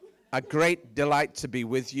A great delight to be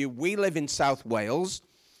with you. We live in South Wales,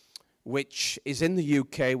 which is in the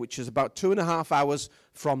UK, which is about 2.5 hours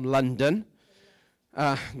from London.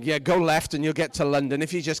 Go left and you'll get to London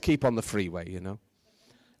if you just keep on the freeway, you know.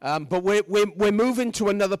 But we're moving to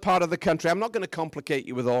another part of the country. I'm not going to complicate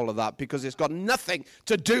you with all of that because it's got nothing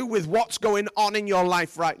to do with what's going on in your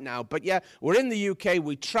life right now. But yeah, we're in the UK.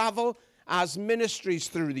 We travel as ministries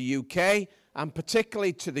through the UK and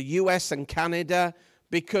particularly to the US and Canada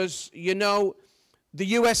because, you know, the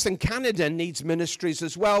US and Canada needs ministries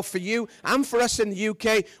as well. For you and for us in the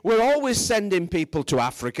UK, we're always sending people to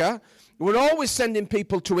Africa. We're always sending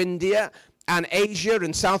people to India and Asia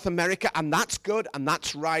and South America, and that's good and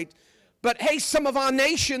that's right. But hey, some of our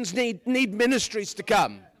nations need ministries to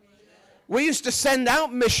come. We used to send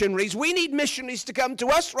out missionaries. We need missionaries to come to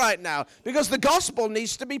us right now because the gospel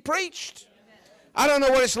needs to be preached. I don't know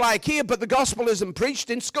what it's like here, but the gospel isn't preached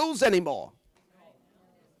in schools anymore.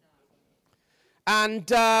 And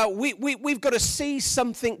we've got to see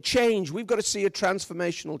something change. We've got to see a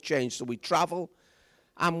transformational change. So we travel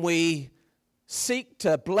and we seek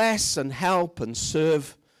to bless and help and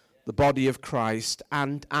serve the body of Christ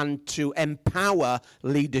and to empower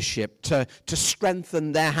leadership, to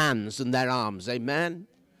strengthen their hands and their arms. Amen?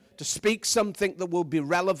 To speak something that will be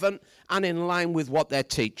relevant and in line with what they're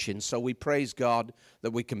teaching. So we praise God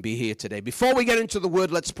that we can be here today. Before we get into the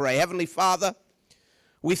word, let's pray. Heavenly Father,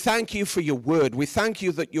 we thank you for your word. We thank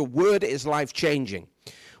you that your word is life-changing.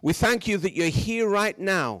 We thank you that you're here right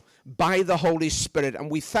now by the Holy Spirit.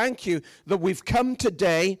 And we thank you that we've come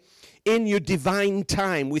today in your divine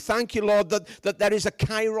time. We thank you, Lord, that there is a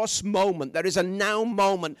kairos moment. There is a now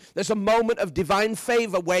moment. There's a moment of divine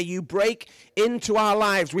favor where you break into our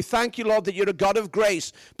lives. We thank you, Lord, that you're a God of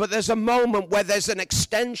grace. But there's a moment where there's an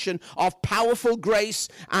extension of powerful grace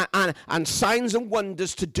and signs and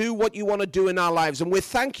wonders to do what you want to do in our lives. And we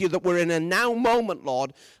thank you that we're in a now moment,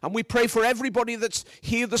 Lord. And we pray for everybody that's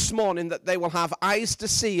here this morning that they will have eyes to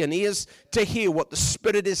see and ears to hear what the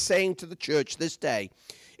Spirit is saying to the church this day.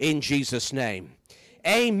 In Jesus' name.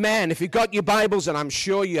 Amen. If you've got your Bibles, and I'm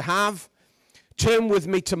sure you have, turn with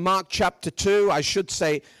me to Mark chapter 2. I should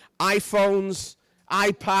say iPhones,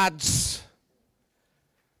 iPads,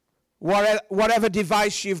 whatever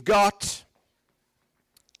device you've got.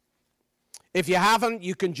 If you haven't,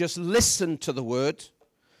 you can just listen to the word.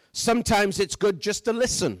 Sometimes it's good just to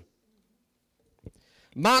listen.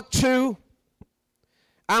 Mark 2,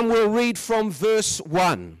 and we'll read from verse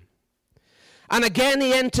 1. And again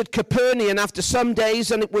he entered Capernaum after some days,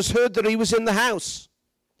 and it was heard that he was in the house.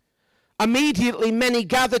 Immediately many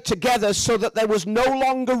gathered together so that there was no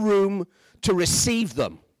longer room to receive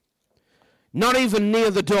them. Not even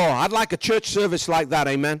near the door. I'd like a church service like that,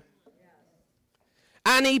 amen?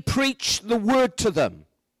 And he preached the word to them.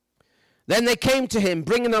 Then they came to him,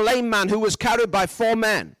 bringing a lame man who was carried by 4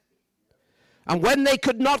 men. And when they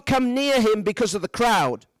could not come near him because of the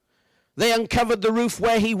crowd, they uncovered the roof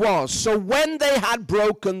where he was. So when they had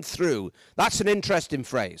broken through, that's an interesting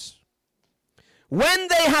phrase. When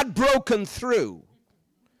they had broken through,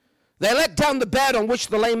 they let down the bed on which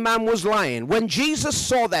the lame man was lying. When Jesus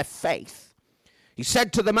saw their faith, he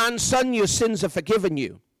said to the man, "Son, your sins are forgiven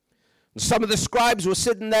you." And some of the scribes were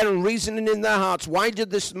sitting there and reasoning in their hearts, "Why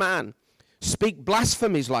did this man speak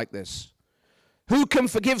blasphemies like this? Who can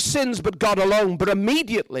forgive sins but God alone?" But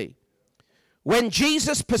immediately, when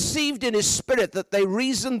Jesus perceived in his spirit that they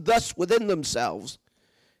reasoned thus within themselves,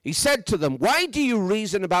 he said to them, "Why do you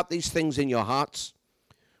reason about these things in your hearts?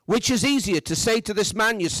 Which is easier, to say to this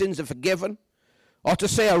man, 'Your sins are forgiven,' or to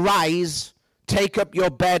say, 'Arise, take up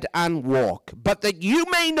your bed and walk'? But that you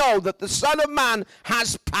may know that the Son of Man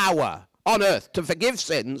has power on earth to forgive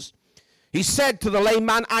sins," he said to the lame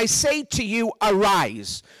man, "I say to you,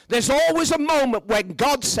 arise." There's always a moment when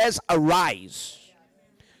God says, arise.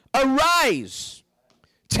 Arise,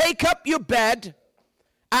 take up your bed,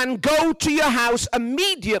 and go to your house.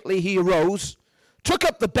 Immediately he arose, took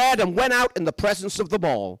up the bed, and went out in the presence of them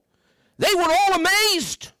all. They were all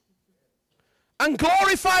amazed and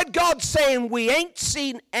glorified God, saying, "We ain't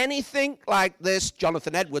seen anything like this."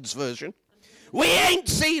 Jonathan Edwards' version. "We ain't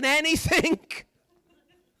seen anything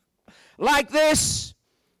like this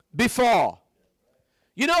before."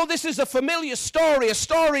 You know, this is a familiar story, a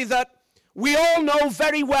story that we all know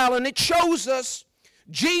very well, and it shows us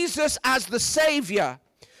Jesus as the Savior.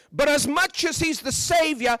 But as much as he's the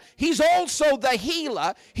Savior, he's also the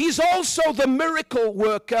healer. He's also the miracle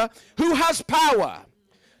worker who has power.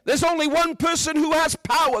 There's only one person who has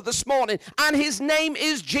power this morning, and his name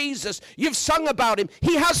is Jesus. You've sung about him.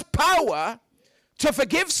 He has power to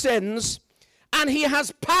forgive sins, and he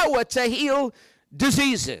has power to heal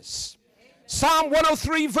diseases. Psalm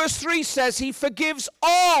 103 verse 3 says he forgives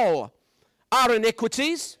all our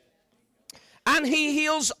iniquities and he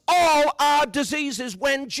heals all our diseases.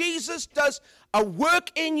 When Jesus does a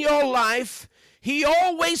work in your life, he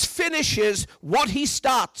always finishes what he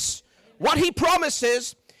starts. What he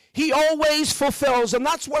promises, he always fulfills. And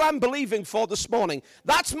that's what I'm believing for this morning.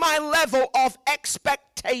 That's my level of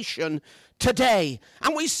expectation today.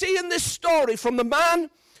 And we see in this story from the man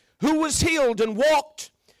who was healed and walked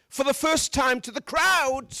for the first time to the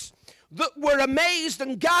crowds that were amazed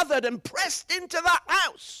and gathered and pressed into that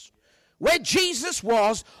house where Jesus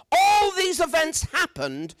was. All these events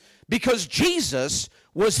happened because Jesus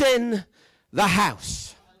was in the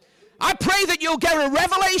house. I pray that you'll get a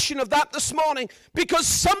revelation of that this morning, because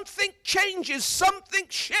something changes, something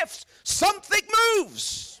shifts, something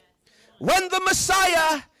moves when the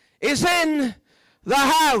Messiah is in the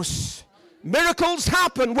house. Miracles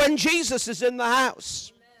happen when Jesus is in the house.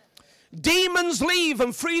 Demons leave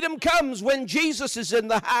and freedom comes when Jesus is in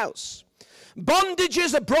the house.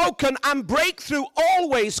 Bondages are broken and breakthrough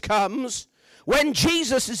always comes when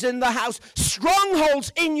Jesus is in the house.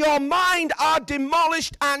 Strongholds in your mind are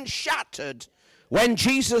demolished and shattered when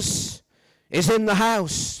Jesus is in the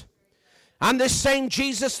house. And this same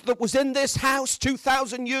Jesus that was in this house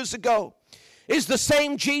 2,000 years ago is the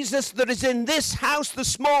same Jesus that is in this house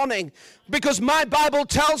this morning. Because my Bible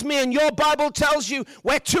tells me and your Bible tells you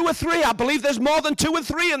where two or three, I believe there's more than 2 or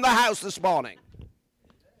 3 in the house this morning.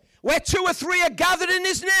 Where 2 or 3 are gathered in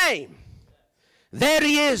his name, there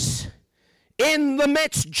he is in the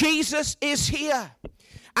midst. Jesus is here.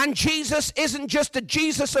 And Jesus isn't just a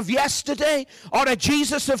Jesus of yesterday or a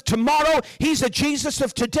Jesus of tomorrow. He's a Jesus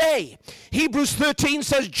of today. Hebrews 13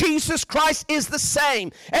 says Jesus Christ is the same.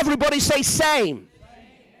 Everybody say same.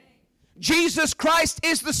 Jesus Christ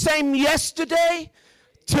is the same yesterday,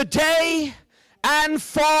 today, and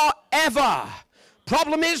forever.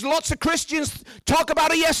 Problem is, lots of Christians talk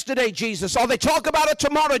about a yesterday Jesus, or they talk about a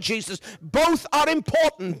tomorrow Jesus. Both are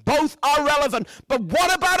important. Both are relevant. But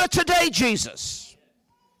what about a today Jesus?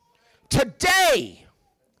 Today,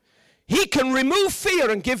 he can remove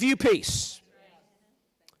fear and give you peace.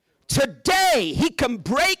 Today, he can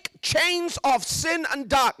break chains of sin and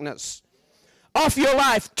darkness off your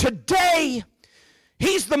life. Today,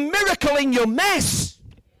 he's the miracle in your mess.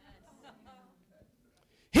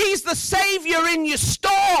 He's the Savior in your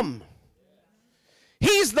storm.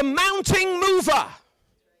 He's the mountain mover.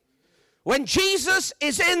 When Jesus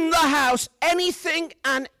is in the house, anything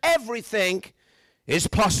and everything is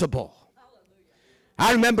possible.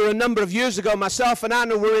 I remember a number of years ago, myself and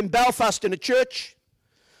Anna were in Belfast in a church,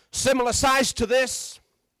 similar size to this.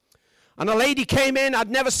 And a lady came in, I'd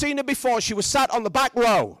never seen her before. She was sat on the back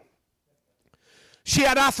row. She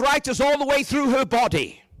had arthritis all the way through her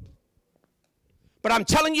body. But I'm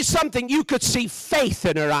telling you something, you could see faith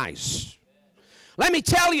in her eyes. Let me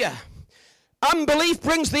tell you, unbelief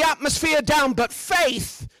brings the atmosphere down, but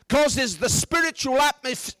faith causes the spiritual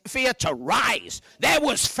atmosphere to rise. There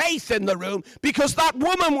was faith in the room because that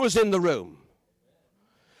woman was in the room.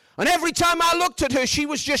 And every time I looked at her, she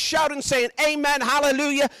was just shouting, saying, amen,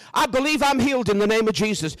 hallelujah, I believe I'm healed in the name of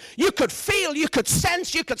Jesus. You could feel, you could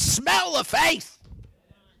sense, you could smell the faith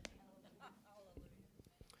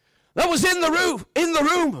that was in the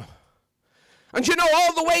room. And you know,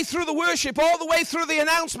 all the way through the worship, all the way through the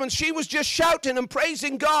announcements, she was just shouting and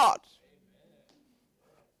praising God.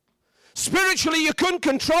 Spiritually, you couldn't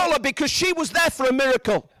control her because she was there for a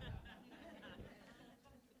miracle.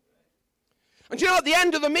 And you know, at the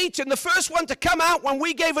end of the meeting, the first one to come out when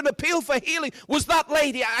we gave an appeal for healing was that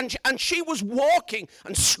lady. And she was walking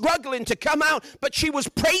and struggling to come out, but she was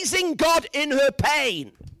praising God in her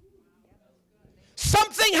pain.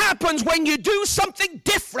 Something happens when you do something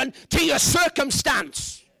different to your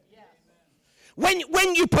circumstance.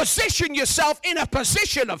 When you position yourself in a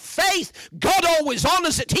position of faith, God always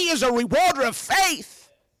honors it. He is a rewarder of faith.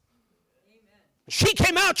 Amen. She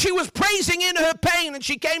came out, she was praising in her pain, and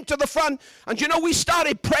she came to the front. And you know, we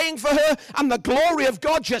started praying for her, and the glory of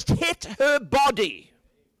God just hit her body.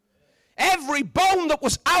 Every bone that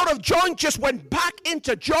was out of joint just went back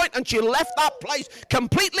into joint, and she left that place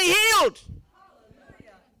completely healed.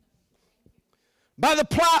 By the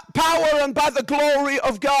power and by the glory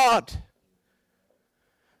of God.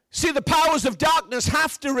 See, the powers of darkness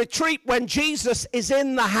have to retreat when Jesus is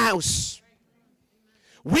in the house.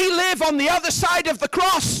 We live on the other side of the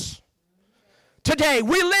cross today.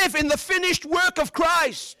 We live in the finished work of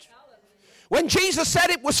Christ. When Jesus said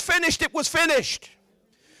it was finished, it was finished.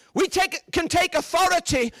 We can take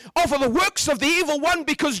authority over the works of the evil one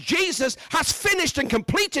because Jesus has finished and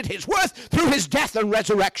completed his work through his death and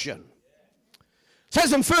resurrection. It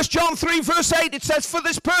says in 1 John 3 verse 8, it says, for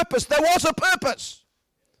this purpose, there was a purpose.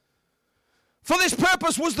 For this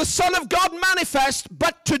purpose was the Son of God manifest,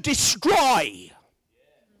 but to destroy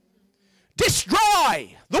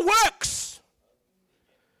the works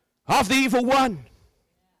of the evil one.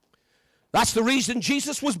 That's the reason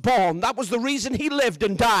Jesus was born. That was the reason he lived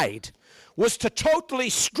and died, was to totally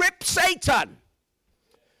strip Satan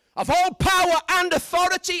of all power and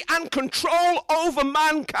authority and control over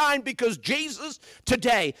mankind, because Jesus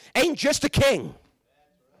today ain't just a king.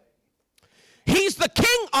 He's the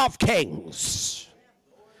King of Kings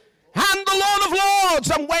and the Lord of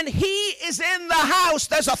Lords. And when he is in the house,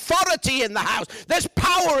 there's authority in the house. There's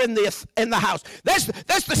power in the house. There's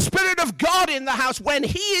the Spirit of God in the house. When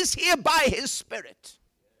he is here by his Spirit,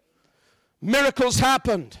 miracles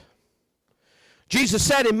happened. Jesus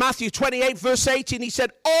said in Matthew 28 verse 18, he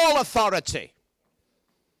said, all authority,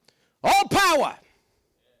 all power,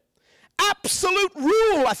 absolute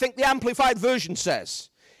rule, I think the Amplified Version says,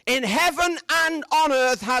 in heaven and on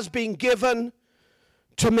earth has been given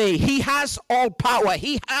to me. He has all power.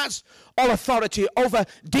 He has all authority over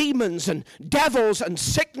demons and devils and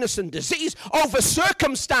sickness and disease, over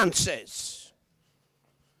circumstances.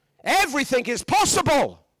 Everything is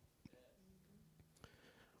possible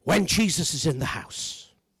when Jesus is in the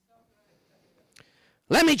house.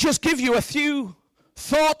 Let me just give you a few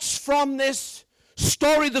thoughts from this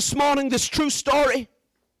story this morning, this true story.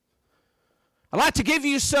 I'd like to give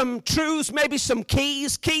you some truths, maybe some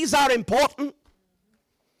keys. Keys are important.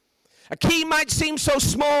 A key might seem so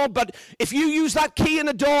small, but if you use that key in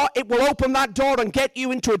a door, it will open that door and get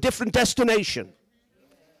you into a different destination.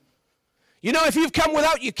 You know, if you've come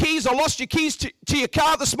without your keys or lost your keys to your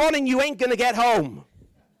car this morning, you ain't going to get home.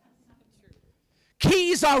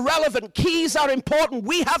 Keys are relevant. Keys are important.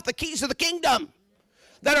 We have the keys of the kingdom.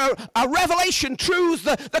 There are a revelation truths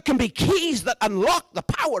that can be keys that unlock the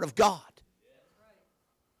power of God.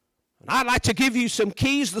 And I'd like to give you some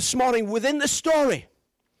keys this morning within this story,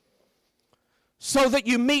 so that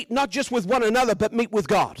you meet not just with one another, but meet with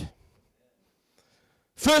God.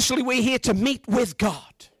 Firstly, we're here to meet with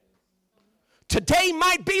God. Today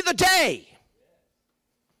might be the day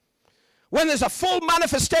when there's a full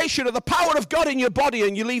manifestation of the power of God in your body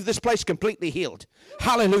and you leave this place completely healed.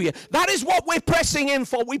 Hallelujah. That is what we're pressing in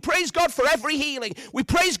for. We praise God for every healing. We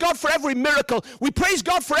praise God for every miracle. We praise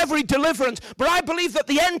God for every deliverance. But I believe that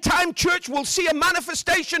the end time church will see a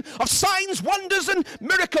manifestation of signs, wonders, and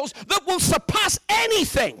miracles that will surpass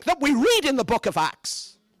anything that we read in the book of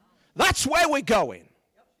Acts. That's where we're going.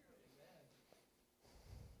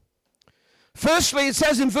 Firstly, it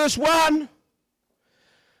says in verse 1,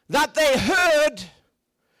 that they heard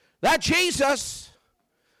that Jesus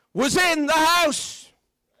was in the house.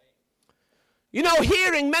 You know,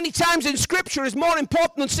 hearing many times in Scripture is more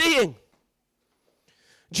important than seeing.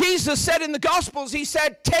 Jesus said in the Gospels, he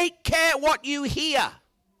said, take care what you hear.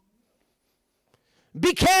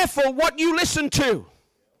 Be careful what you listen to.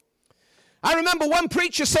 I remember one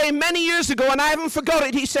preacher saying many years ago, and I haven't forgot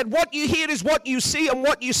it, he said, what you hear is what you see, and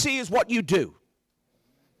what you see is what you do.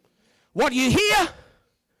 What you hear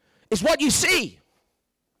is what you see.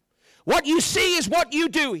 What you see is what you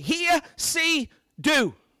do. Hear, see,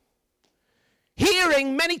 do.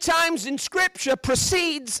 Hearing many times in Scripture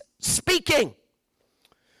precedes speaking.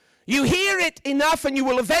 You hear it enough and you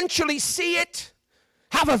will eventually see it,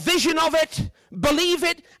 have a vision of it, believe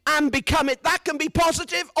it, and become it. That can be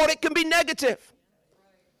positive or it can be negative.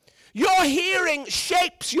 Your hearing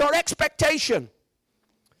shapes your expectation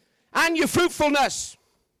and your fruitfulness.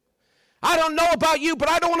 I don't know about you, but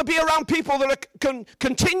I don't want to be around people that are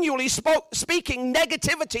continually speaking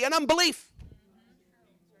negativity and unbelief.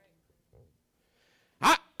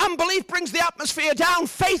 Unbelief brings the atmosphere down.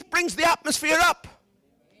 Faith brings the atmosphere up.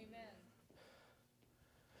 Amen.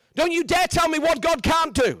 Don't you dare tell me what God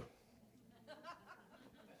can't do.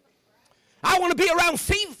 I want to be around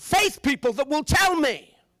faith people that will tell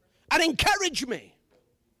me and encourage me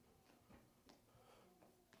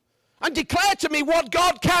and declare to me what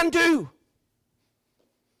God can do.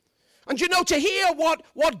 And you know, to hear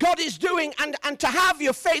what God is doing and to have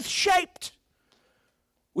your faith shaped.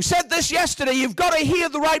 We said this yesterday, you've got to hear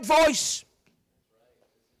the right voice.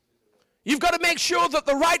 You've got to make sure that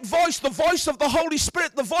the right voice, the voice of the Holy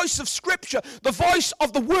Spirit, the voice of Scripture, the voice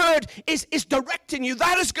of the Word is directing you.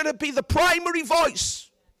 That is going to be the primary voice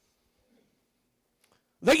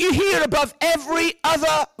that you hear above every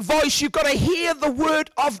other voice. You've got to hear the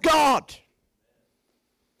Word of God.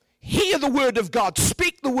 Hear the Word of God.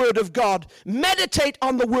 Speak the Word of God. Meditate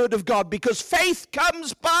on the Word of God, because faith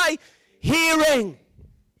comes by hearing.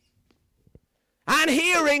 And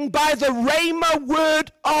hearing by the Rhema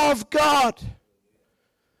word of God.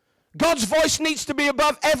 God's voice needs to be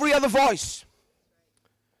above every other voice.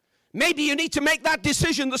 Maybe you need to make that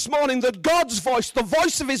decision this morning that God's voice, the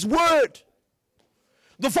voice of His Word,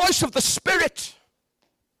 the voice of the Spirit,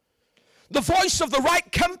 the voice of the right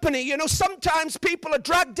company. You know, sometimes people are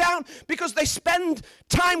dragged down because they spend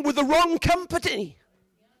time with the wrong company.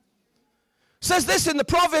 It says this in the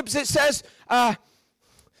Proverbs, it says,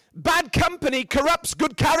 bad company corrupts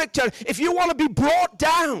good character. If you want to be brought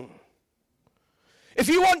down, if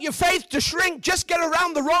you want your faith to shrink, just get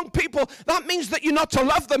around the wrong people. That means that you're not to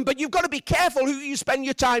love them, but you've got to be careful who you spend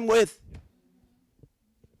your time with.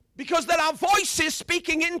 Because there are voices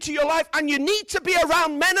speaking into your life, and you need to be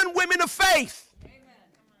around men and women of faith. Amen.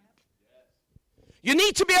 You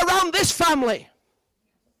need to be around this family.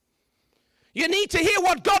 You need to hear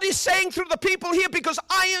what God is saying through the people here, because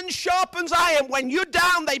iron sharpens iron. When you're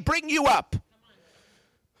down, they bring you up.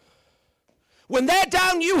 When they're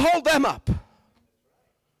down, you hold them up.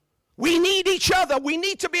 We need each other. We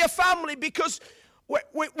need to be a family, because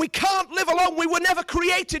we can't live alone. We were never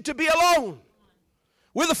created to be alone.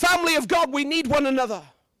 We're the family of God. We need one another.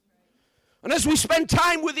 And as we spend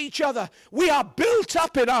time with each other, we are built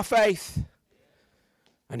up in our faith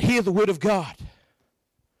and hear the word of God.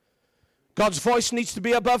 God's voice needs to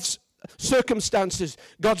be above circumstances.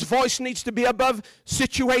 God's voice needs to be above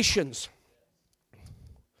situations.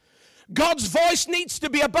 God's voice needs to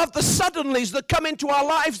be above the suddenlies that come into our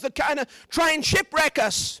lives that kind of try and shipwreck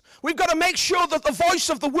us. We've got to make sure that the voice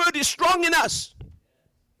of the word is strong in us.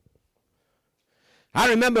 I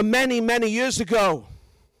remember many, many years ago,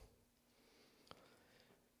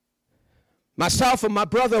 myself and my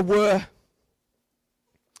brother were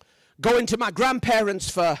going to my grandparents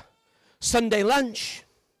for Sunday lunch.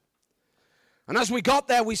 And as we got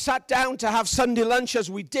there, we sat down to have Sunday lunch, as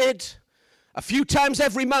we did a few times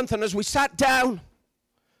every month. And as we sat down,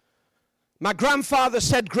 my grandfather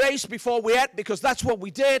said grace before we ate, because that's what we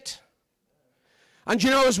did. And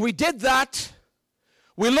you know, as we did that,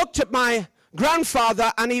 we looked at my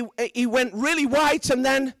grandfather, and he went really white, and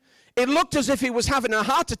then it looked as if he was having a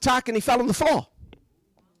heart attack, and he fell on the floor.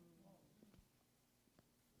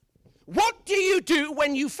 What do you do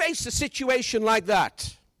when you face a situation like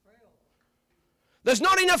that? There's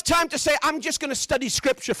not enough time to say, I'm just going to study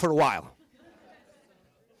scripture for a while.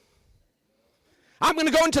 I'm going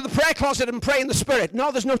to go into the prayer closet and pray in the Spirit.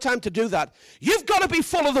 No, there's no time to do that. You've got to be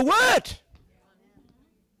full of the Word.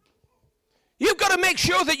 You've got to make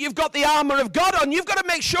sure that you've got the armor of God on. You've got to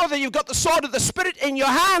make sure that you've got the sword of the Spirit in your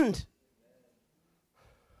hand.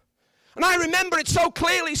 And I remember it so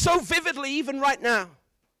clearly, so vividly, even right now.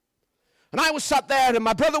 And I was sat there, and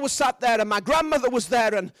my brother was sat there, and my grandmother was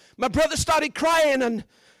there, and my brother started crying, and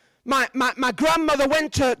my grandmother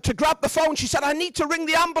went to grab the phone. She said, I need to ring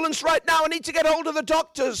the ambulance right now. I need to get hold of the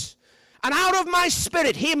doctors. And out of my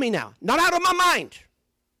spirit, hear me now, not out of my mind,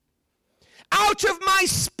 out of my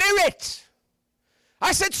spirit,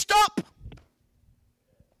 I said, stop.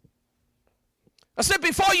 I said,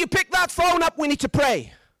 before you pick that phone up, we need to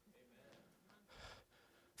pray.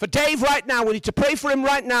 For Dave right now, we need to pray for him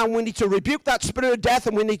right now, and we need to rebuke that spirit of death,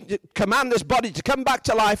 and we need to command this body to come back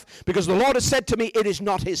to life, because the Lord has said to me, it is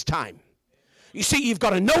not his time. You see, you've got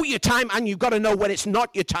to know your time, and you've got to know when it's not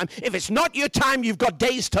your time. If it's not your time, you've got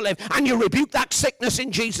days to live, and you rebuke that sickness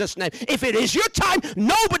in Jesus' name. If it is your time,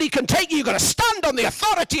 nobody can take you. You've got to stand on the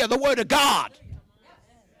authority of the Word of God.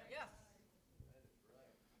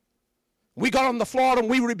 We got on the floor, and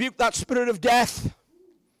we rebuked that spirit of death.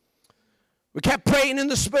 We kept praying in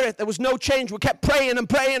the Spirit. There was no change. We kept praying and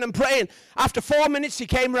praying and praying. After 4 minutes, he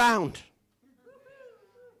came round.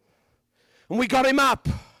 And we got him up.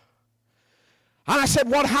 And I said,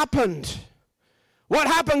 what happened? What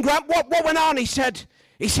happened, Grant? What went on? He said,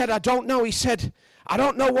 I don't know. He said, I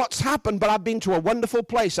don't know what's happened, but I've been to a wonderful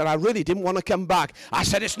place, and I really didn't want to come back. I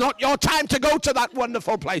said, it's not your time to go to that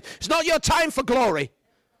wonderful place. It's not your time for glory.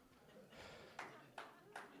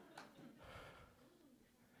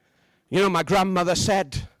 You know, my grandmother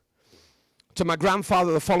said to my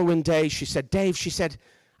grandfather the following day, she said, Dave, she said,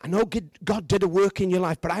 I know God did a work in your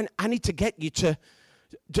life, but I need to get you to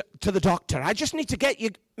the doctor. I just need to get you,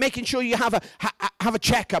 making sure you have a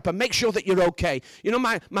checkup and make sure that you're okay. You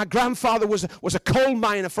know, my grandfather was a coal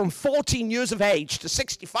miner from 14 years of age to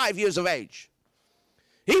 65 years of age.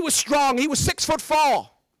 He was strong. He was 6'4".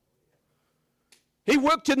 He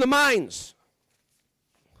worked in the mines.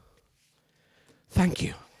 Thank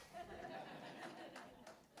you.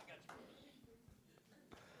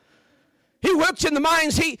 He worked in the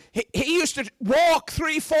mines. He used to walk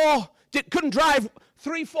 3-4, couldn't drive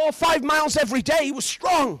 3-4-5 miles every day. He was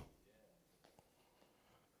strong.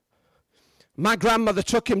 My grandmother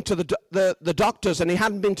took him to the doctors, and he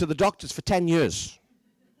hadn't been to the doctors for 10 years.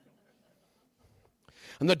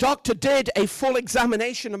 And the doctor did a full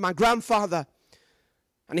examination of my grandfather,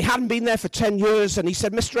 and he hadn't been there for 10 years. And he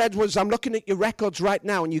said, Mr. Edwards, I'm looking at your records right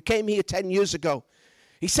now, and you came here 10 years ago.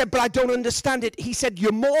 He said, but I don't understand it. He said,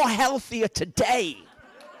 you're more healthier today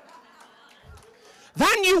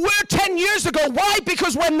than you were 10 years ago. Why?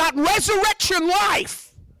 Because when that resurrection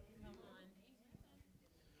life,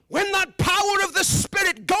 when that power of the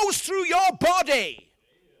Spirit goes through your body,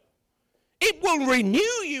 it will renew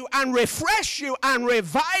you and refresh you and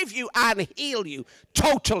revive you and heal you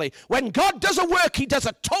totally. When God does a work, he does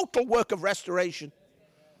a total work of restoration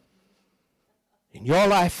in your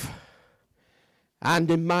life and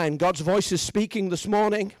in mine. God's voice is speaking this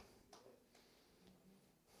morning.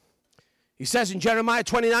 He says in Jeremiah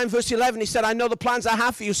 29 verse 11, he said, I know the plans I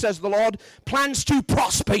have for you, says the Lord, plans to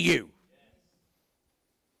prosper you,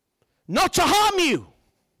 not to harm you.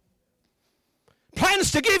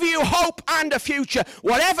 Plans to give you hope and a future.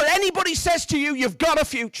 Whatever anybody says to you, you've got a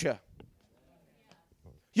future.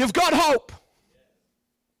 You've got hope.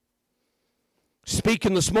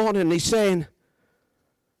 Speaking this morning, he's saying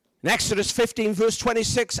in Exodus 15 verse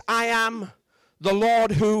 26, I am the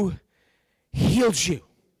Lord who heals you.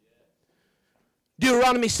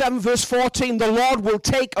 Deuteronomy 7 verse 14, the Lord will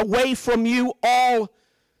take away from you all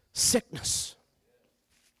sickness.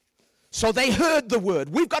 So they heard the word.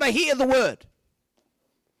 We've got to hear the word.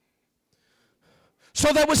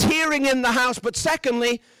 So there was hearing in the house, but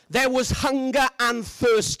secondly, there was hunger and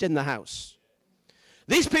thirst in the house.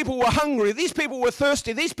 These people were hungry, these people were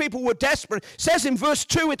thirsty, these people were desperate. It says in verse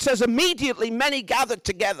 2, it says, immediately many gathered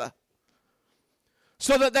together,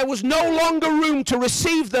 so that there was no longer room to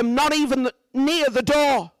receive them, not even near the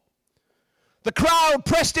door. The crowd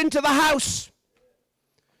pressed into the house.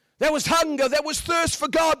 There was hunger, there was thirst for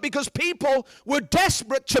God, because people were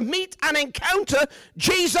desperate to meet and encounter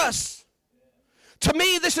Jesus. To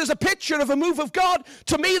me, this is a picture of a move of God.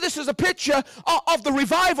 To me, this is a picture of the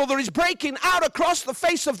revival that is breaking out across the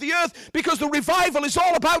face of the earth, because the revival is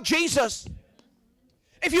all about Jesus.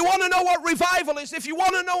 If you want to know what revival is, if you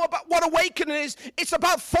want to know about what awakening is, it's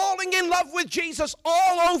about falling in love with Jesus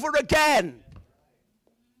all over again.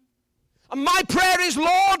 And my prayer is,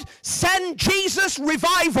 Lord, send Jesus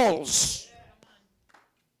revivals.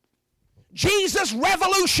 Jesus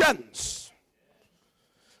revolutions.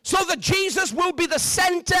 So that Jesus will be the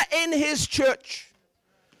center in his church.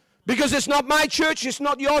 Because it's not my church, it's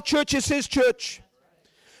not your church, it's his church.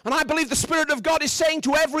 And I believe the Spirit of God is saying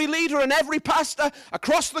to every leader and every pastor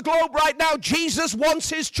across the globe right now, Jesus wants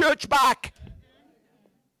his church back.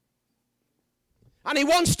 And he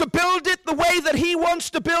wants to build it the way that he wants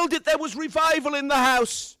to build it. There was revival in the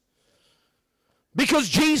house because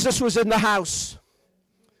Jesus was in the house.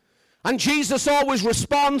 And Jesus always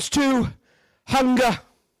responds to hunger.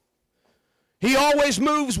 He always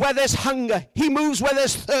moves where there's hunger. He moves where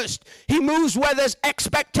there's thirst. He moves where there's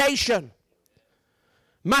expectation.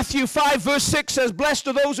 Matthew 5 verse 6 says, blessed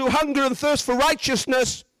are those who hunger and thirst for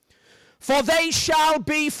righteousness, for they shall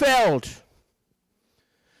be filled.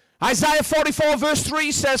 Isaiah 44 verse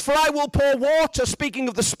 3 says, for I will pour water, speaking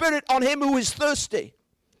of the Spirit, on him who is thirsty.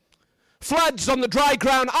 Floods on the dry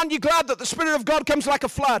ground. Aren't you glad that the Spirit of God comes like a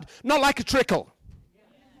flood, not like a trickle?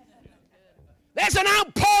 There's an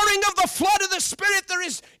outpouring of the flood of the Spirit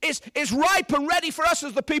that is ripe and ready for us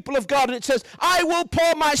as the people of God. And it says, I will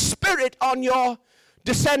pour my Spirit on your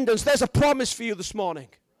descendants. There's a promise for you this morning.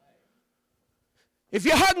 If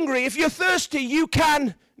you're hungry, if you're thirsty, you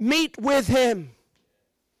can meet with him.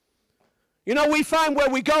 You know, we find where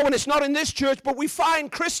we go, and it's not in this church, but we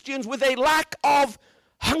find Christians with a lack of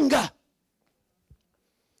hunger.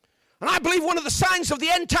 And I believe one of the signs of the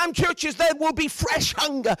end time church is there will be fresh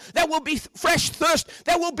hunger. There will be fresh thirst.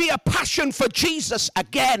 There will be a passion for Jesus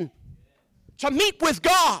again. To meet with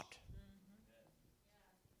God.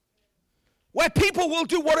 Where people will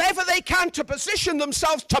do whatever they can to position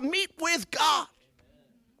themselves to meet with God.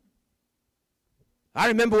 I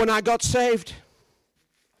remember when I got saved.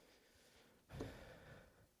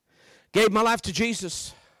 Gave my life to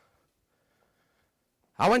Jesus.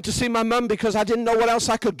 I went to see my mum because I didn't know what else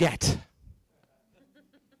I could get.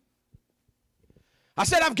 I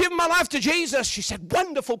said, I've given my life to Jesus. She said,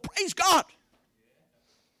 wonderful, praise God.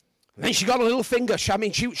 And then she got a little finger.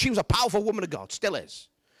 She was a powerful woman of God, still is.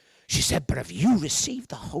 She said, but have you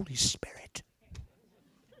received the Holy Spirit?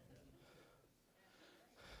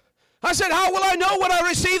 I said, how will I know when I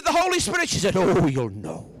receive the Holy Spirit? She said, oh, you'll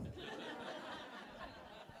know.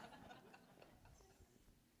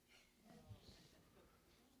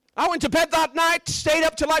 I went to bed that night, stayed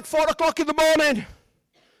up till like 4 o'clock in the morning.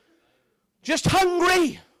 Just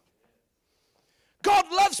hungry. God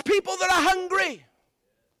loves people that are hungry.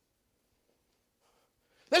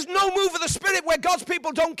 There's no move of the Spirit where God's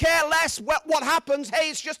people don't care less what happens. Hey,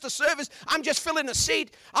 it's just a service. I'm just filling a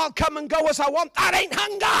seat. I'll come and go as I want. That ain't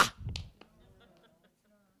hunger.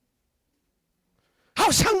 I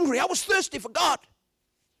was hungry. I was thirsty for God.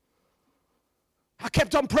 I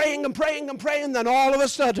kept on praying and praying and praying. Then all of a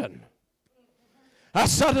sudden, I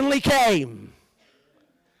suddenly came.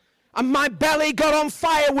 And my belly got on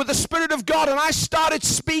fire with the Spirit of God. And I started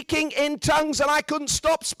speaking in tongues. And I couldn't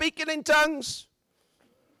stop speaking in tongues.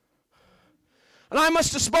 And I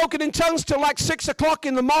must have spoken in tongues till like 6 o'clock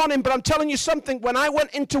in the morning. But I'm telling you something. When I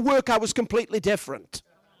went into work, I was completely different.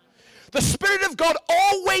 The Spirit of God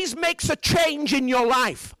always makes a change in your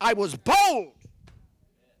life. I was bold.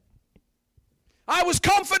 I was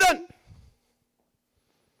confident.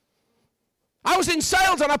 I was in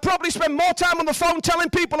sales, and I probably spent more time on the phone telling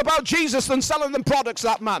people about Jesus than selling them products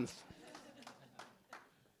that month.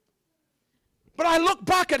 But I look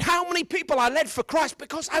back at how many people I led for Christ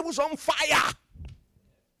because I was on fire.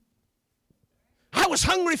 I was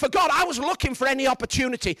hungry for God. I was looking for any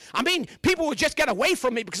opportunity. I mean, people would just get away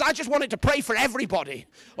from me because I just wanted to pray for everybody.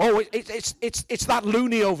 Oh, it's that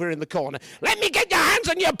loony over in the corner. Let me get your hands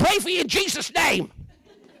on you and pray for you in Jesus' name.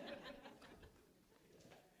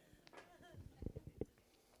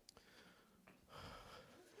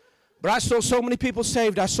 But I saw so many people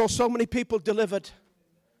saved. I saw so many people delivered.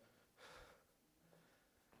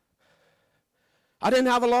 I didn't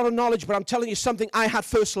have a lot of knowledge, but I'm telling you something. I had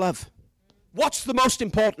first love. What's the most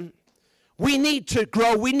important? We need to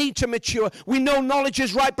grow. We need to mature. We know knowledge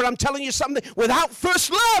is right, but I'm telling you something. Without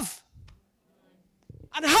first love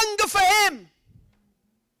and hunger for Him,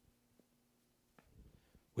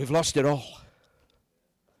 we've lost it all.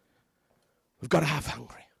 We've got to have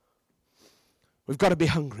hungry. We've got to be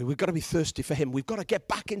hungry. We've got to be thirsty for Him. We've got to get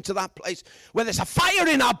back into that place where there's a fire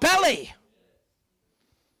in our belly.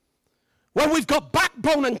 Where we've got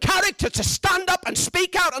backbone and character to stand up and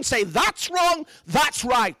speak out and say, that's wrong, that's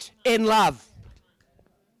right, in love.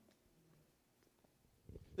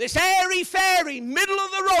 This airy-fairy,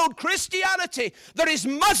 middle-of-the-road Christianity that is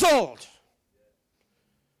muzzled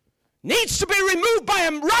needs to be removed by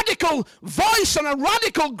a radical voice and a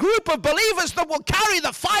radical group of believers that will carry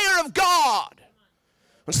the fire of God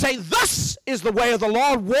and say, thus is the way of the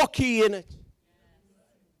Lord, walk ye in it.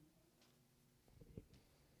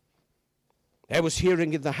 There was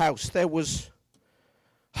hearing in the house. There was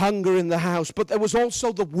hunger in the house. But there was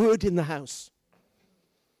also the Word in the house.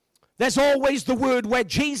 There's always the Word. Where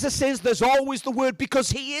Jesus is, there's always the Word because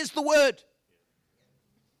He is the Word.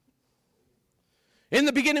 In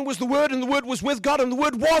the beginning was the Word, and the Word was with God, and the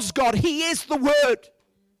Word was God. He is the Word.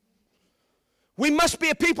 We must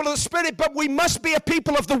be a people of the Spirit, but we must be a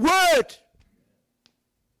people of the Word.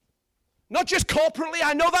 Not just corporately,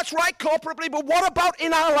 I know that's right corporately, but what about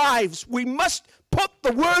in our lives? We must put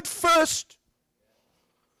the Word first.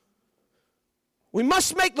 We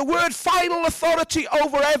must make the Word final authority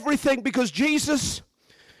over everything because Jesus,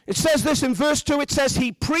 it says this in verse 2, it says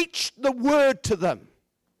He preached the Word to them.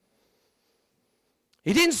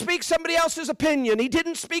 He didn't speak somebody else's opinion. He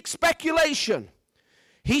didn't speak speculation.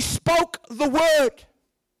 He spoke the Word.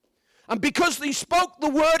 And because He spoke the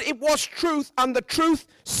Word, it was truth, and the truth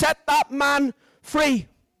set that man free.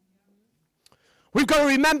 We've got to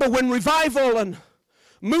remember when revival and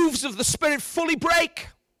moves of the Spirit fully break,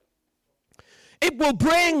 it will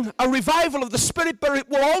bring a revival of the Spirit, but it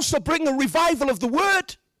will also bring a revival of the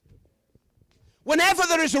Word. Whenever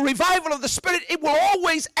there is a revival of the Spirit, it will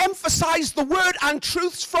always emphasize the Word and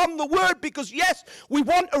truths from the Word, because yes, we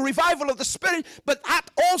want a revival of the Spirit, but that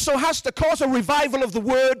also has to cause a revival of the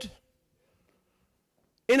Word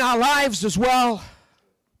in our lives as well.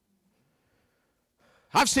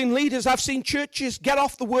 I've seen leaders, I've seen churches get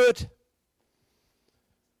off the Word,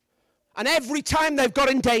 and every time they've got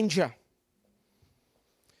in danger.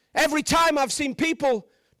 Every time I've seen people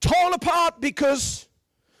torn apart because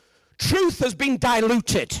truth has been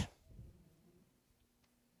diluted.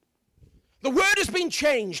 The Word has been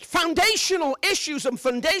changed. Foundational issues and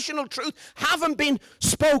foundational truth haven't been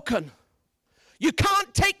spoken. You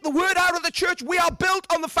can't take the Word out of the church. We are built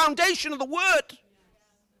on the foundation of the Word.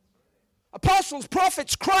 Apostles,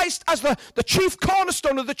 prophets, Christ as the chief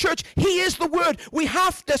cornerstone of the church. He is the Word. We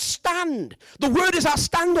have to stand. The Word is our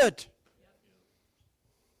standard.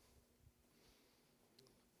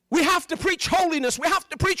 We have to preach holiness. We have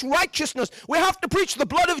to preach righteousness. We have to preach the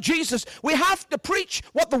blood of Jesus. We have to preach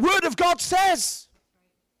what the Word of God says.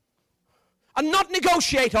 And not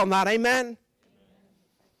negotiate on that. Amen?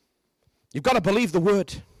 You've got to believe the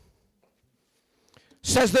Word.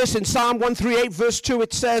 says this in Psalm 138 verse 2.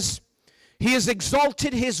 It says, he has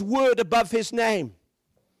exalted his word above his name.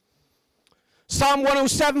 Psalm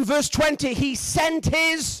 107 verse 20, he sent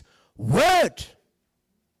his word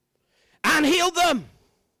and healed them.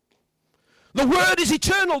 The word is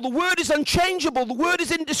eternal. The word is unchangeable. The word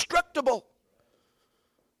is indestructible.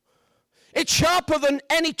 It's sharper than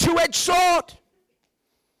any two-edged sword.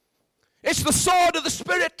 It's the sword of the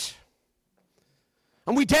Spirit.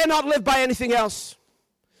 And we dare not live by anything else.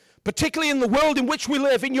 Particularly in the world in which we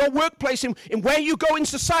live, in your workplace, in where you go in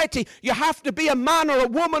society, you have to be a man or a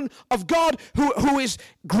woman of God who is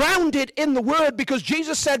grounded in the word, because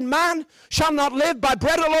Jesus said, man shall not live by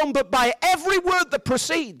bread alone, but by every word that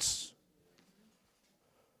proceeds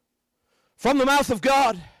from the mouth of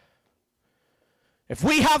God. If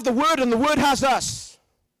we have the word and the word has us,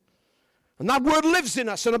 and that word lives in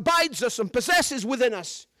us and abides us and possesses within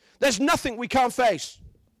us, there's nothing we can't face.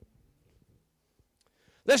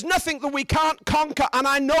 There's nothing that we can't conquer. And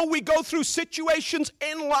I know we go through situations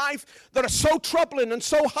in life that are so troubling and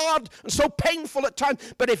so hard and so painful at times.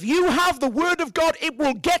 But if you have the word of God, it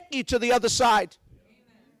will get you to the other side.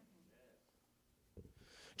 Amen.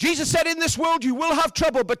 Jesus said, in this world you will have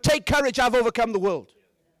trouble, but take courage, I've overcome the world.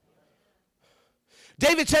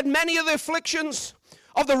 David said, many are the afflictions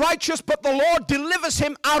of the righteous, but the Lord delivers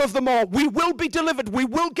him out of them all. We will be delivered. We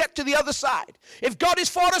will get to the other side. If God is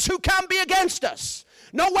for us, who can be against us?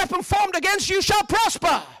 No weapon formed against you shall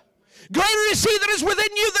prosper. Greater is he that is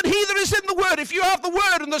within you than he that is in the word. If you have the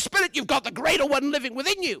word and the Spirit, you've got the greater one living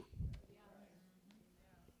within you.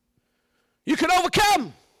 You can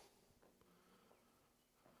overcome.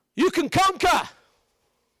 You can conquer.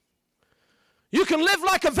 You can live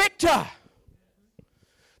like a victor.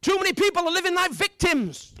 Too many people are living like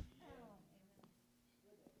victims.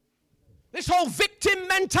 This whole victim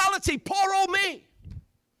mentality, poor old me.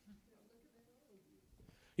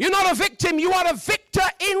 You're not a victim, you are a victor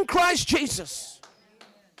in Christ Jesus.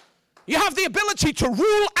 You have the ability to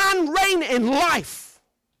rule and reign in life.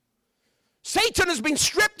 Satan has been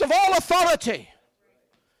stripped of all authority.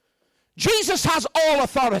 Jesus has all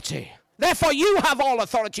authority. Therefore, you have all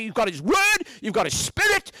authority. You've got his word, you've got his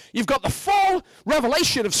Spirit, you've got the full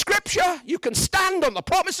revelation of Scripture. You can stand on the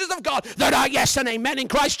promises of God that are yes and amen in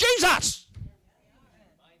Christ Jesus.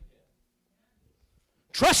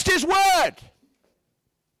 Trust his word.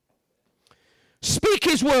 Speak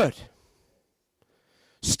his word.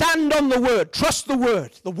 Stand on the word. Trust the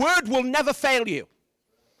word. The word will never fail you.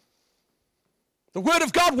 The word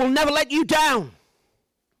of God will never let you down.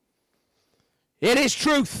 It is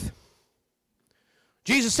truth.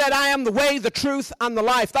 Jesus said, I am the way, the truth, and the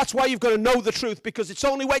life. That's why you've got to know the truth, because it's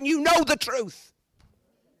only when you know the truth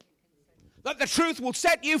that the truth will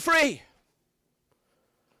set you free.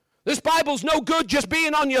 This Bible's no good just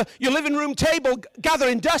being on your living room table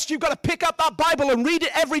gathering dust. You've got to pick up that Bible and read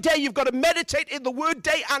it every day. You've got to meditate in the word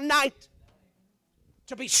day and night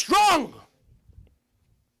to be strong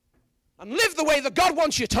and live the way that God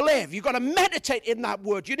wants you to live. You've got to meditate in that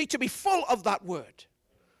word. You need to be full of that word.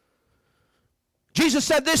 Jesus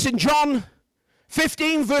said this in John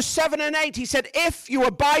 15 verse 7 and 8. He said, if you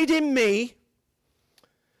abide in me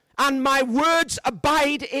and my words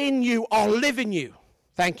abide in you or live in you.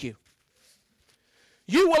 Thank you.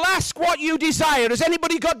 You will ask what you desire. Has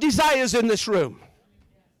anybody got desires in this room?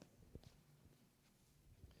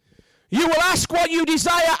 You will ask what you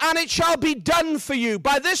desire, and it shall be done for you.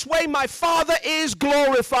 By this way my Father is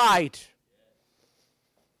glorified.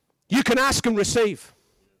 You can ask and receive.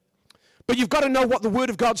 But you've got to know what the Word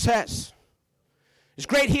of God says. It's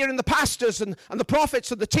great hearing the pastors and the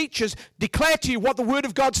prophets and the teachers declare to you what the Word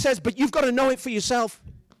of God says, but you've got to know it for yourself.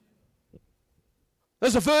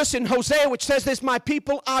 There's a verse in Hosea which says this, my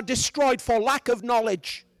people are destroyed for lack of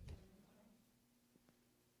knowledge.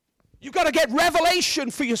 You've got to get revelation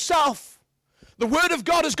for yourself. The Word of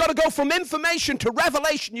God has got to go from information to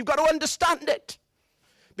revelation. You've got to understand it.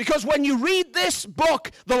 Because when you read this book,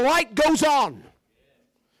 the light goes on.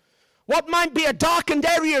 What might be a darkened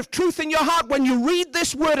area of truth in your heart, when you read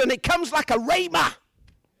this word and it comes like a rhema,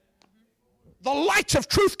 the light of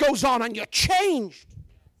truth goes on and you're changed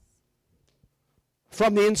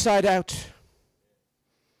from the inside out.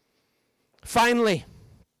 Finally,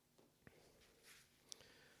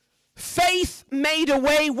 faith made a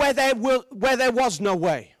way where there was no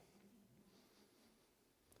way.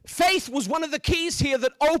 Faith was one of the keys here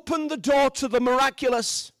that opened the door to the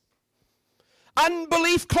miraculous.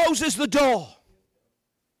 Unbelief closes the door.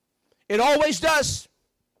 It always does.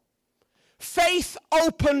 Faith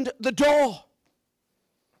opened the door.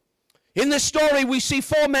 In this story, we see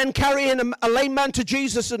 4 men carrying a lame man to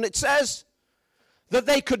Jesus, and it says that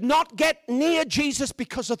they could not get near Jesus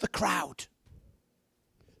because of the crowd.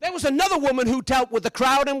 There was another woman who dealt with the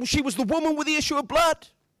crowd, and she was the woman with the issue of blood.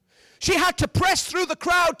 She had to press through the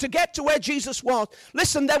crowd to get to where Jesus was.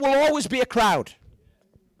 Listen, there will always be a crowd.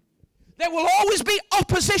 There will always be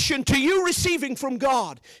opposition to you receiving from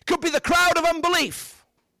God. It could be the crowd of unbelief.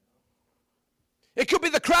 It could be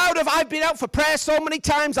the crowd of, I've been out for prayer so many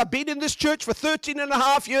times. I've been in this church for 13 and a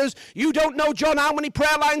half years. You don't know, John, how many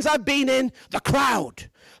prayer lines I've been in. The crowd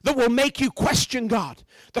that will make you question God.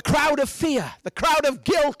 The crowd of fear. The crowd of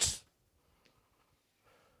guilt.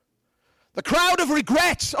 The crowd of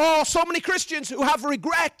regret. Oh, so many Christians who have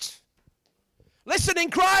regret. Listen,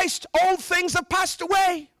 in Christ, old things have passed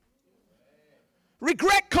away.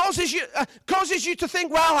 Regret causes you to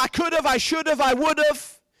think, well, I could have, I should have, I would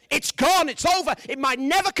have. It's gone, it's over. It might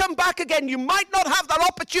never come back again. You might not have that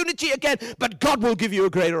opportunity again, but God will give you a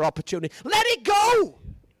greater opportunity. Let it go.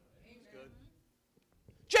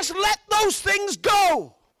 Just let those things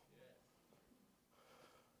go.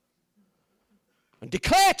 And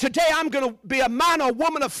declare today, I'm going to be a man or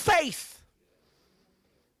woman of faith,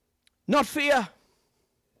 not fear.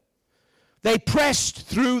 They pressed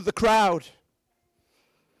through the crowd.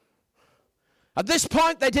 At this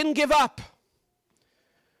point, they didn't give up.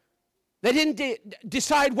 They didn't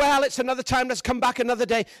decide, well, it's another time, let's come back another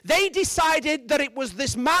day. They decided that it was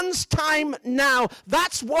this man's time now.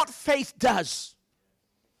 That's what faith does.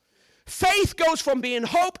 Faith goes from being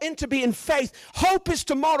hope into being faith. Hope is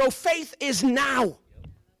tomorrow. Faith is now.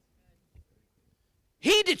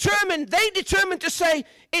 They determined to say,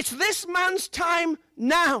 it's this man's time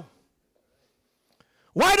now.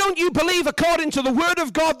 Why don't you believe according to the word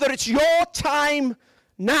of God that it's your time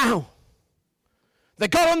now? They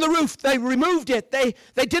got on the roof. They removed it. They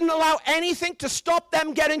didn't allow anything to stop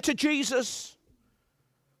them getting to Jesus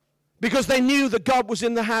because they knew that God was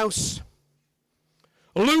in the house.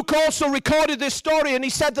 Luke also recorded this story, and he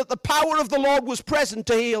said that the power of the Lord was present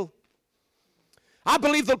to heal. I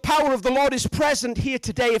believe the power of the Lord is present here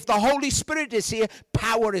today. If the Holy Spirit is here,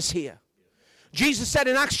 power is here. Jesus said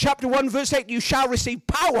in Acts chapter 1 verse 8, you shall receive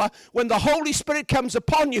power when the Holy Spirit comes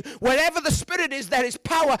upon you. Wherever the Spirit is, there is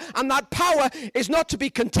power, and that power is not to be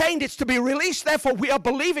contained, it's to be released. Therefore, we are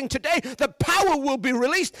believing today that power will be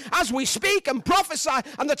released as we speak and prophesy,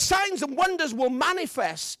 and that signs and wonders will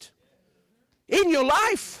manifest in your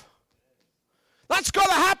life. That's got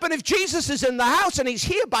to happen if Jesus is in the house and he's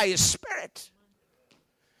here by his Spirit.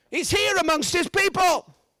 He's here amongst his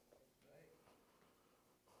people.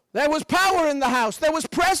 There was power in the house. There was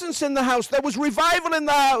presence in the house. There was revival in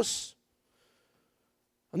the house.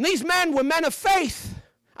 And these men were men of faith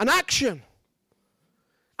and action.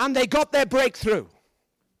 And they got their breakthrough.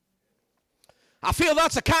 I feel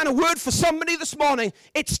that's a kind of word for somebody this morning.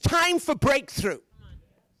 It's time for breakthrough.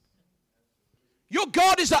 Your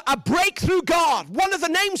God is a breakthrough God. One of the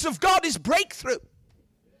names of God is breakthrough.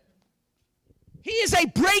 He is a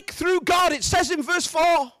breakthrough God. It says in verse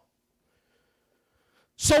 4.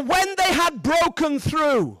 So when they had broken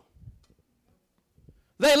through,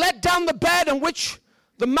 they let down the bed on which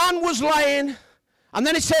the man was lying. And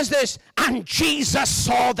then it says this, and Jesus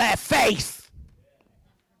saw their faith.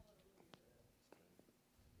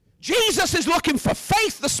 Jesus is looking for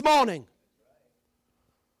faith this morning.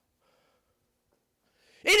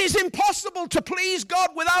 It is impossible to please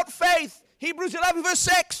God without faith. Hebrews 11 verse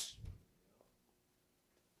 6.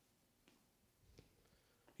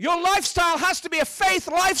 Your lifestyle has to be a faith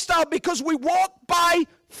lifestyle because we walk by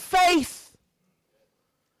faith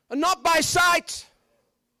and not by sight.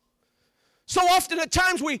 So often at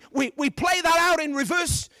times we play that out in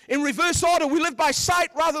reverse order. We live by sight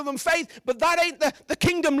rather than faith, but that ain't the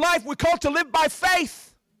kingdom life. We're called to live by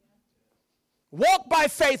faith. Walk by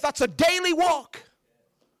faith. That's a daily walk.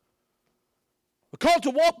 We're called to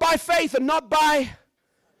walk by faith and not by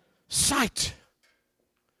sight.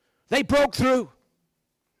 They broke through.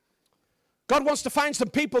 God wants to find some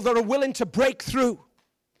people that are willing to break through.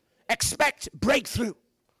 Expect breakthrough.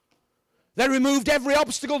 They removed every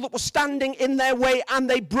obstacle that was standing in their way, and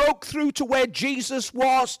they broke through to where Jesus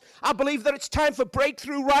was. I believe that it's time for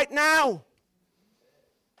breakthrough right now.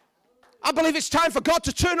 I believe it's time for God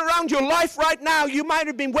to turn around your life right now. You might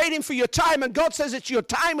have been waiting for your time, and God says it's your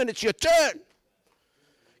time and it's your turn.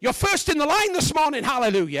 You're first in the line this morning,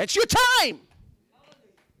 hallelujah. It's your time.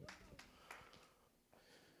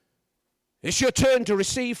 It's your turn to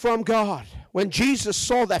receive from God. When Jesus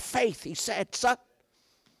saw their faith, he said, son,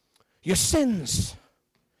 your sins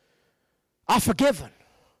are forgiven.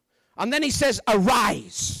 And then he says,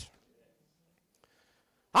 arise.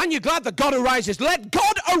 Aren't you glad that God arises? Let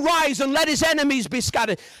God arise and let his enemies be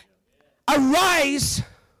scattered. Arise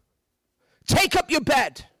Take up your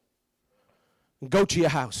bed and go to your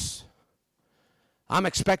house. I'm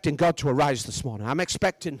expecting God to arise this morning. I'm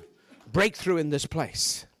expecting breakthrough in this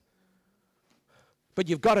place. But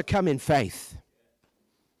you've got to come in faith.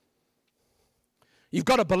 You've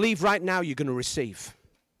got to believe right now you're going to receive.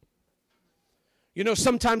 You know,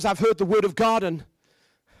 sometimes I've heard the word of God and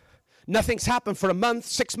nothing's happened for a month,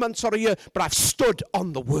 6 months, or a year, but I've stood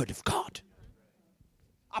on the word of God.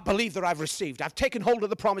 I believe that I've received. I've taken hold of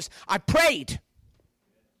the promise. I prayed.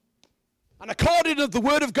 And according to the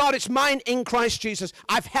word of God, it's mine in Christ Jesus.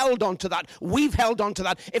 I've held on to that. We've held on to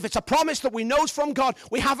that. If it's a promise that we know is from God,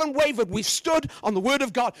 we haven't wavered. We've stood on the word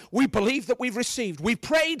of God. We believe that we've received. We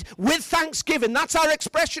prayed with thanksgiving. That's our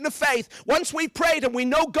expression of faith. Once we've prayed and we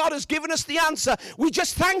know God has given us the answer, we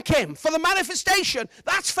just thank him for the manifestation.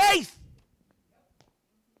 That's faith.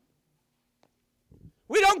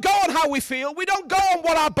 We don't go on how we feel. We don't go on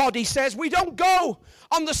what our body says. We don't go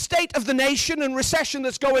on the state of the nation and recession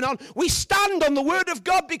that's going on. We stand on the word of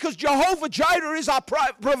God because Jehovah Jireh is our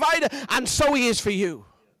provider, and so he is for you.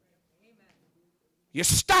 You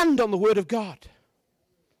stand on the word of God.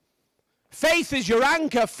 Faith is your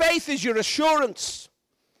anchor. Faith is your assurance.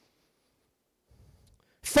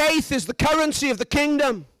 Faith is the currency of the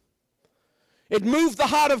kingdom. It moved the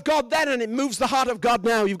heart of God then, and it moves the heart of God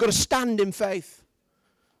now. You've got to stand in faith.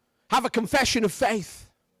 Have a confession of faith.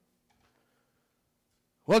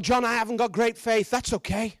 Well, John, I haven't got great faith. That's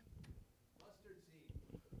okay.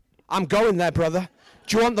 I'm going there, brother.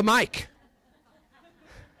 Do you want the mic?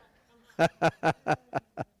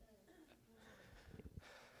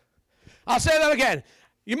 I'll say that again.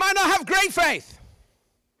 You might not have great faith.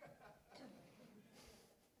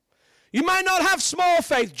 You might not have small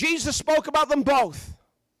faith. Jesus spoke about them both.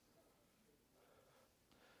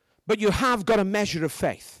 But you have got a measure of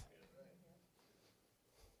faith.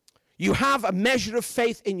 You have a measure of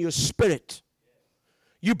faith in your spirit.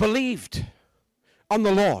 You believed on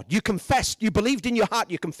the Lord. You confessed. You believed in your heart.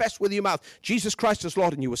 You confessed with your mouth. Jesus Christ is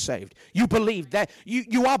Lord, and you were saved. You believed that.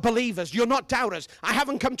 You are believers. You're not doubters. I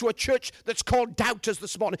haven't come to a church that's called doubters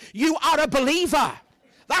this morning. You are a believer.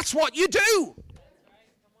 That's what you do.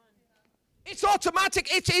 It's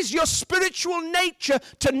automatic. It is your spiritual nature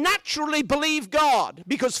to naturally believe God,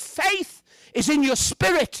 because faith is in your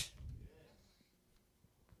spirit.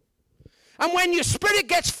 And when your spirit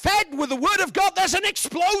gets fed with the word of God, there's an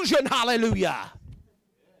explosion, hallelujah,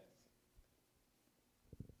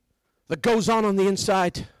 that goes on the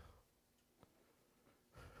inside. You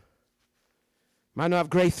might not have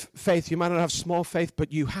great faith, you might not have small faith,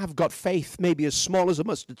 but you have got faith maybe as small as a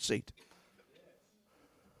mustard seed.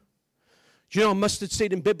 Do you know a mustard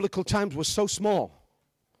seed in biblical times was so small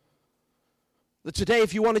that today,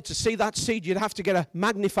 if you wanted to see that seed, you'd have to get a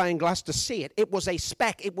magnifying glass to see it. It was a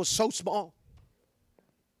speck. It was so small.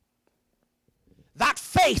 That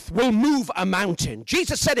faith will move a mountain.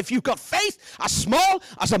 Jesus said, if you've got faith as small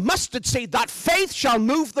as a mustard seed, that faith shall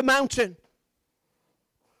move the mountain.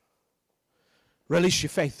 Release your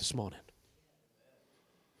faith this morning.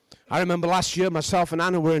 I remember last year, myself and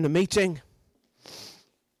Anna were in a meeting.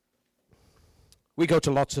 We go to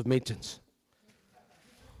lots of meetings.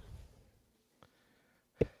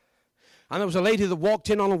 And there was a lady that walked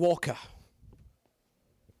in on a walker.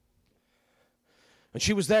 And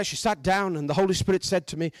she was there, she sat down, and the Holy Spirit said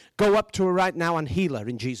to me, go up to her right now and heal her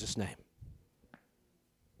in Jesus' name.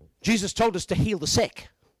 Jesus told us to heal the sick.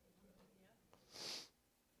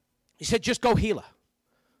 He said, just go heal her.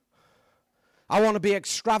 I want to be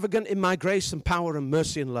extravagant in my grace and power and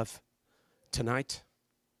mercy and love tonight.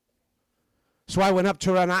 So I went up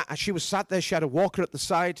to her, and she was sat there, she had a walker at the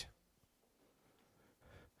side.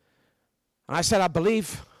 And I said, I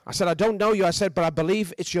believe. I said, I don't know you. I said, but I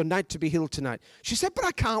believe it's your night to be healed tonight. She said, but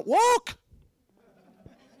I can't walk.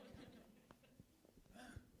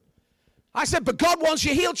 I said, but God wants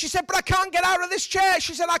you healed. She said, but I can't get out of this chair.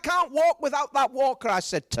 She said, I can't walk without that walker. I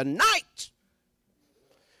said, tonight.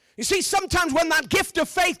 You see, sometimes when that gift of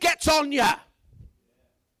faith gets on you,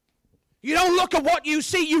 you don't look at what you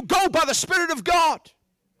see. You go by the Spirit of God.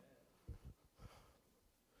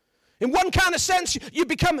 In one kind of sense, you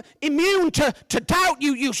become immune to doubt.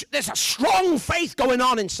 There's a strong faith going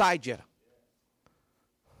on inside you.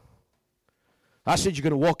 I said, you're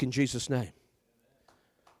going to walk in Jesus' name.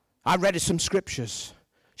 I read her some scriptures.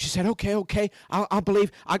 She said, okay, I'll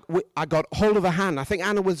believe. I got hold of her hand. I think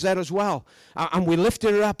Anna was there as well. And we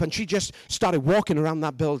lifted her up, and she just started walking around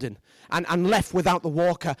that building and left without the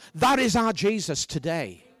walker. That is our Jesus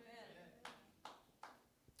today.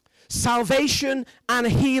 Salvation and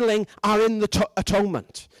healing are in the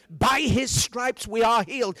atonement. By his stripes we are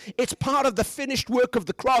healed. It's part of the finished work of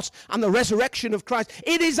the cross and the resurrection of Christ.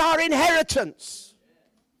 It is our inheritance.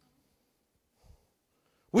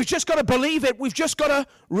 We've just got to believe it. We've just got to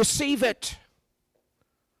receive it.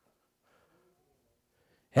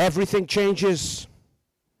 Everything changes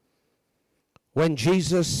when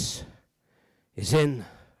Jesus is in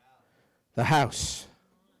the house.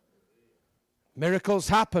 Miracles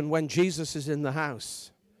happen when Jesus is in the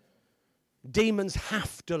house. Demons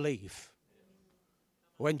have to leave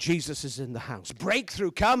when Jesus is in the house.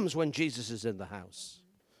 Breakthrough comes when Jesus is in the house.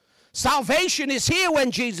 Salvation is here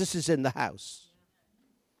when Jesus is in the house.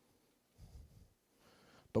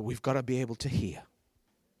 But we've got to be able to hear.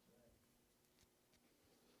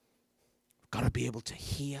 We've got to be able to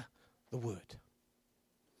hear the word.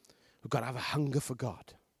 We've got to have a hunger for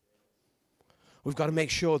God. We've got to make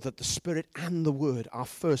sure that the Spirit and the Word are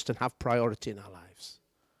first and have priority in our lives.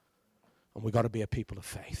 And we've got to be a people of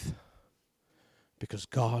faith. Because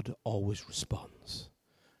God always responds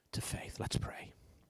to faith. Let's pray.